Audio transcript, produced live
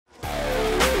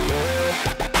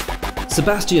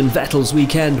Sebastian Vettel's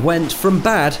weekend went from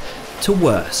bad to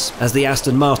worse as the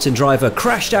Aston Martin driver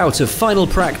crashed out of final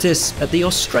practice at the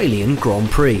Australian Grand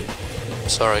Prix.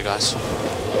 Sorry guys.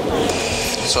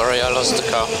 Sorry I lost the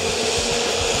car.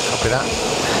 Copy that.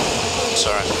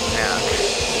 Sorry.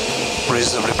 Yeah.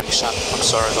 Reasonably big shot. I'm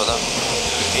sorry for that.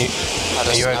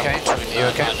 Are you okay? Are you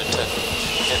okay?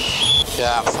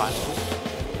 Yeah, I'm fine.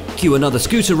 Cue another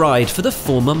scooter ride for the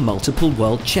former multiple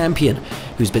world champion,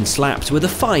 who's been slapped with a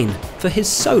fine for his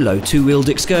solo two-wheeled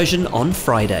excursion on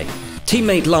Friday.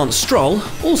 Teammate Lance Stroll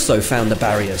also found the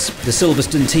barriers, the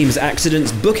Silverstone team's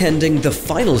accidents bookending the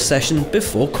final session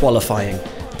before qualifying.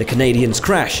 The Canadians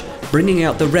crash, bringing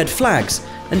out the red flags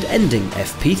and ending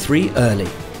FP3 early,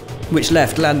 which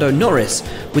left Lando Norris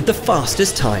with the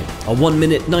fastest time, a 1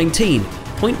 minute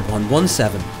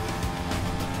 19.117.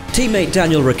 Teammate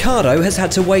Daniel Ricciardo has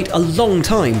had to wait a long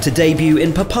time to debut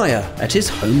in Papaya at his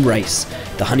home race,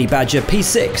 the Honey Badger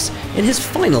P6, in his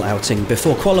final outing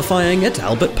before qualifying at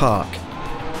Albert Park.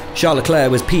 Charles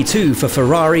Leclerc was P2 for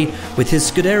Ferrari, with his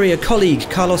Scuderia colleague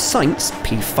Carlos Sainz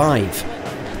P5.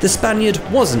 The Spaniard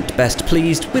wasn't best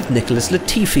pleased with Nicholas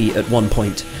Latifi at one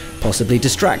point, possibly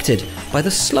distracted by the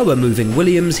slower-moving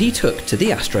Williams he took to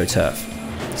the AstroTurf.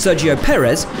 Sergio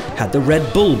Perez had the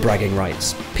Red Bull bragging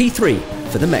rights, P3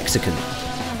 for the Mexican.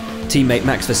 Teammate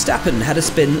Max Verstappen had a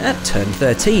spin at turn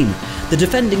 13, the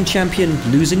defending champion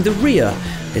losing the rear,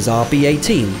 his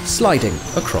RB18 sliding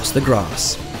across the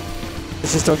grass. I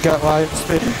just don't get why I'm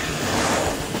spinning.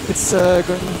 It's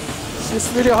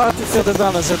really hard to feel the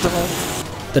balance at the moment.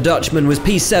 The Dutchman was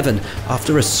P7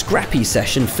 after a scrappy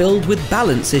session filled with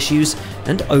balance issues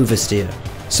and oversteer.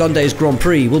 Sunday's Grand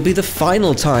Prix will be the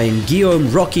final time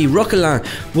Guillaume Rocky Roquelin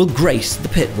will grace the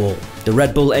pit wall. The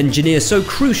Red Bull engineer, so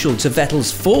crucial to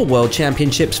Vettel's 4 world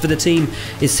championships for the team,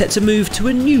 is set to move to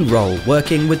a new role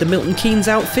working with the Milton Keynes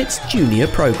Outfits junior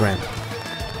program.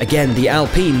 Again, the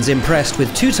Alpines impressed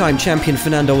with two-time champion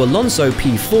Fernando Alonso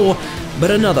P4,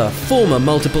 but another former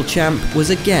multiple champ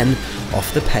was again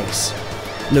off the pace.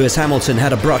 Lewis Hamilton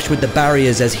had a brush with the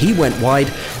barriers as he went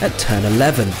wide at turn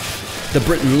 11. The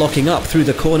Briton locking up through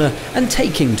the corner and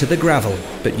taking to the gravel,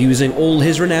 but using all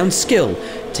his renowned skill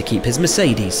to keep his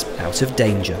Mercedes out of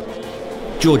danger.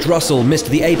 George Russell missed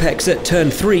the apex at turn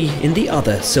 3 in the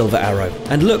other Silver Arrow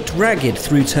and looked ragged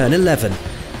through turn 11.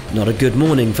 Not a good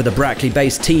morning for the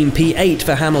Brackley-based team. P8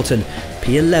 for Hamilton,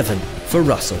 P11 for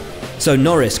Russell. So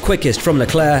Norris quickest from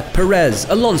Leclerc, Perez,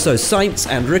 Alonso, Sainz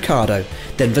and Ricciardo.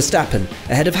 Then Verstappen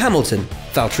ahead of Hamilton,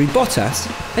 Valtteri Bottas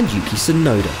and Yuki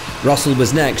Tsunoda. Russell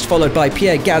was next, followed by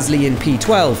Pierre Gasly in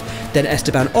P12, then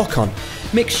Esteban Ocon.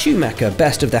 Mick Schumacher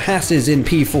best of the Hasses in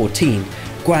P14.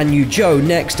 Guan Yu Zhou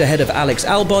next ahead of Alex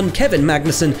Albon, Kevin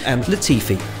Magnussen and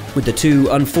Latifi, with the two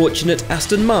unfortunate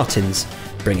Aston Martins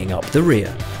bringing up the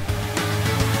rear.